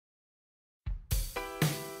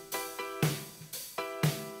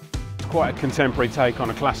quite a contemporary take on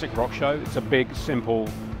a classic rock show. It's a big, simple,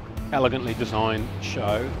 elegantly designed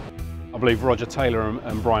show. I believe Roger Taylor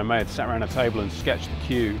and Brian May had sat around a table and sketched the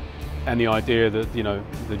queue and the idea that, you know,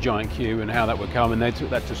 the giant queue and how that would come, and they took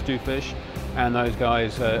that to Stewfish, and those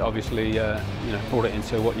guys obviously you know, brought it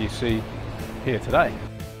into what you see here today,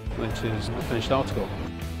 which is the finished article.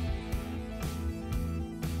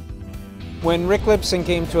 When Rick Lipson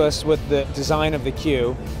came to us with the design of the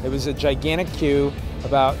queue, it was a gigantic queue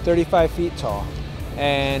about 35 feet tall.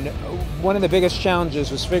 And one of the biggest challenges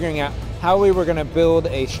was figuring out how we were going to build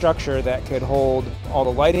a structure that could hold all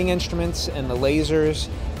the lighting instruments and the lasers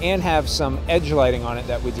and have some edge lighting on it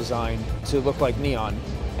that we designed to look like neon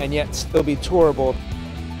and yet still be tourable.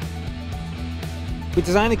 We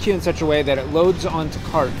designed the queue in such a way that it loads onto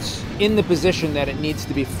carts in the position that it needs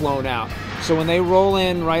to be flown out. So when they roll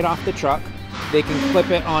in right off the truck, they can clip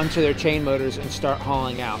it onto their chain motors and start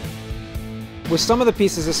hauling out. With some of the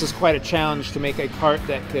pieces, this is quite a challenge to make a cart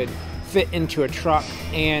that could fit into a truck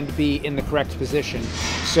and be in the correct position.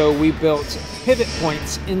 So we built pivot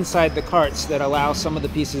points inside the carts that allow some of the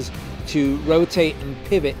pieces to rotate and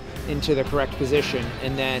pivot into the correct position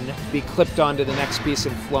and then be clipped onto the next piece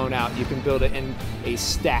and flown out. You can build it in a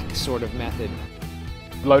stack sort of method.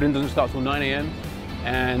 Loading doesn't start till 9 AM,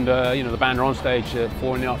 and you know, the band are on stage at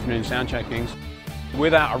 4 in the afternoon sound checkings.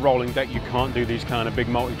 Without a rolling deck, you can't do these kind of big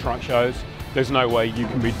multi-truck shows. There's no way you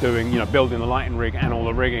can be doing, you know, building the lighting rig and all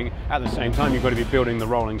the rigging at the same time. You've got to be building the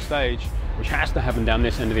rolling stage, which has to happen down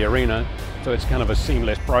this end of the arena. So it's kind of a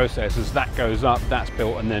seamless process. As that goes up, that's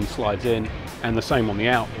built and then slides in, and the same on the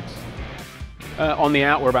out. On the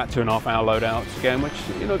out, we're about 2.5 hour loadouts again, which,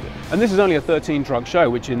 you know, and this is only a 13 truck show,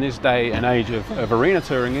 which in this day and age of arena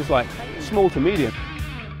touring is like small to medium.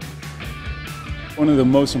 One of the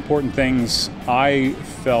most important things I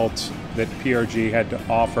felt that PRG had to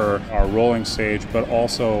offer our rolling stage, but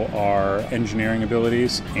also our engineering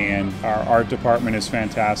abilities. And our art department is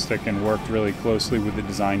fantastic and worked really closely with the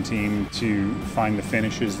design team to find the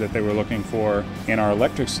finishes that they were looking for. And our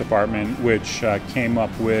electrics department, which came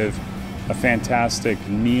up with a fantastic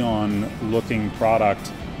neon-looking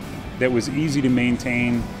product that was easy to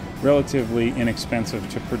maintain, relatively inexpensive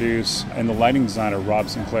to produce, and the lighting designer, Rob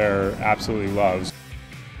Sinclair, absolutely loves.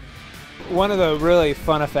 One of the really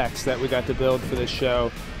fun effects that we got to build for this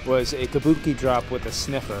show was a kabuki drop with a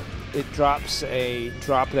sniffer. It drops a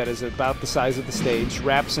drop that is about the size of the stage,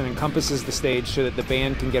 wraps and encompasses the stage so that the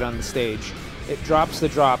band can get on the stage. It drops the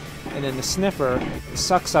drop, and then the sniffer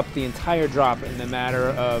sucks up the entire drop in the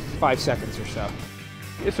matter of 5 seconds or so.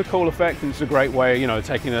 It's a cool effect, and it's a great way, you know,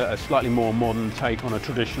 taking a slightly more modern take on a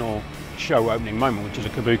traditional show opening moment, which is a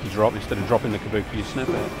kabuki drop. Instead of dropping the kabuki, you snip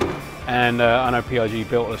it. And I know PRG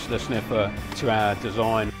built the sniffer to our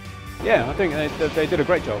design. Yeah, I think they did a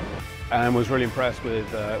great job, and was really impressed with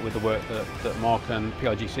the work that Mark and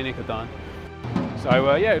PRG Scenic have done.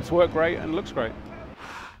 So yeah, it's worked great and looks great.